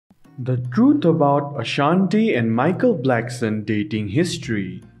The truth about Ashanti and Michael Blackson dating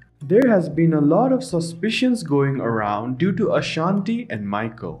history. There has been a lot of suspicions going around due to Ashanti and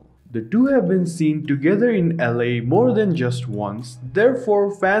Michael. The two have been seen together in LA more than just once,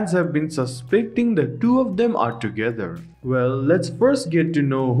 therefore fans have been suspecting the two of them are together. Well, let's first get to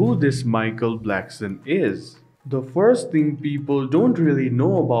know who this Michael Blackson is. The first thing people don't really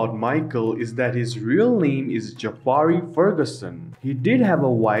know about Michael is that his real name is Jafari Ferguson. He did have a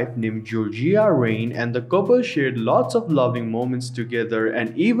wife named Georgia Rain and the couple shared lots of loving moments together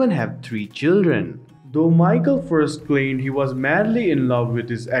and even have 3 children. Though Michael first claimed he was madly in love with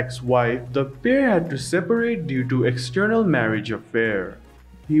his ex-wife, the pair had to separate due to external marriage affair.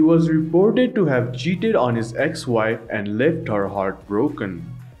 He was reported to have cheated on his ex-wife and left her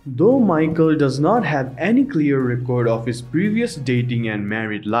heartbroken. Though Michael does not have any clear record of his previous dating and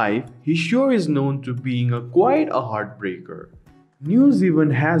married life, he sure is known to being quite a heartbreaker. News even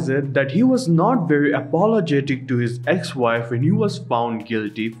has it that he was not very apologetic to his ex-wife when he was found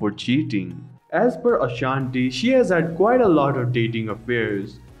guilty for cheating. As per Ashanti, she has had quite a lot of dating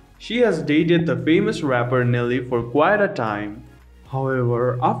affairs. She has dated the famous rapper Nelly for quite a time.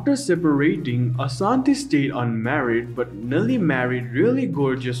 However, after separating, Ashanti stayed unmarried but Nelly married really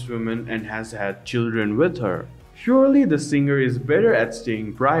gorgeous women and has had children with her. Surely the singer is better at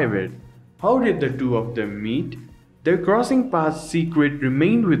staying private. How did the two of them meet? Their crossing paths secret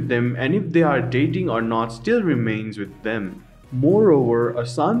remained with them, and if they are dating or not still remains with them. Moreover,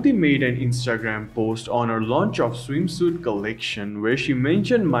 Ashanti made an Instagram post on her launch of swimsuit collection where she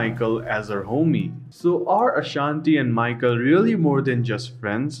mentioned Michael as her homie. So are Ashanti and Michael really more than just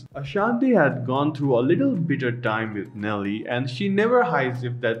friends? Ashanti had gone through a little bitter time with Nelly and she never hides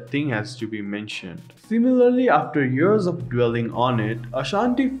if that thing has to be mentioned. Similarly, after years of dwelling on it,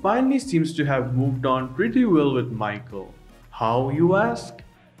 Ashanti finally seems to have moved on pretty well with Michael. How, you ask?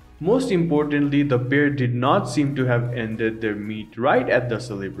 Most importantly, the pair did not seem to have ended their meet right at the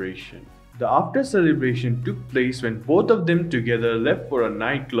celebration. The after celebration took place when both of them together left for a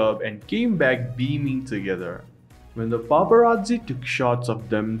nightclub and came back beaming together. When the paparazzi took shots of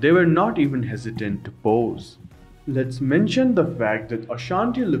them, they were not even hesitant to pose. Let's mention the fact that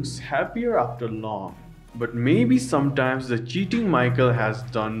Ashanti looks happier after long. But maybe sometimes the cheating Michael has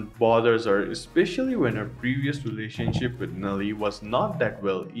done bothers her, especially when her previous relationship with Nelly was not that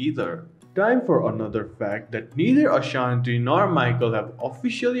well either. Time for another fact that neither Ashanti nor Michael have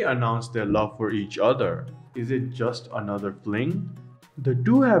officially announced their love for each other. Is it just another fling? The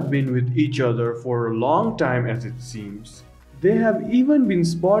two have been with each other for a long time as it seems. They have even been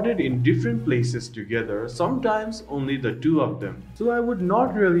spotted in different places together, sometimes only the two of them. So I would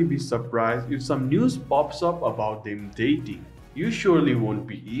not really be surprised if some news pops up about them dating. You surely won't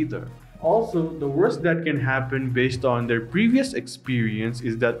be either. Also, the worst that can happen based on their previous experience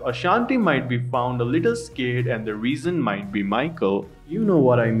is that Ashanti might be found a little scared and the reason might be Michael. You know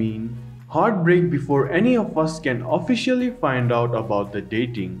what I mean. Heartbreak before any of us can officially find out about the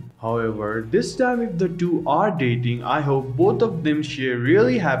dating. However, this time if the two are dating, I hope both of them share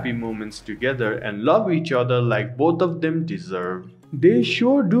really happy moments together and love each other like both of them deserve. They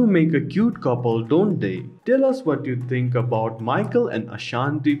sure do make a cute couple, don't they? Tell us what you think about Michael and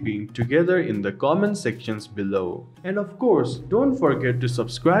Ashanti being together in the comment sections below. And of course, don't forget to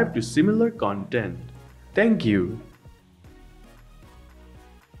subscribe to similar content. Thank you.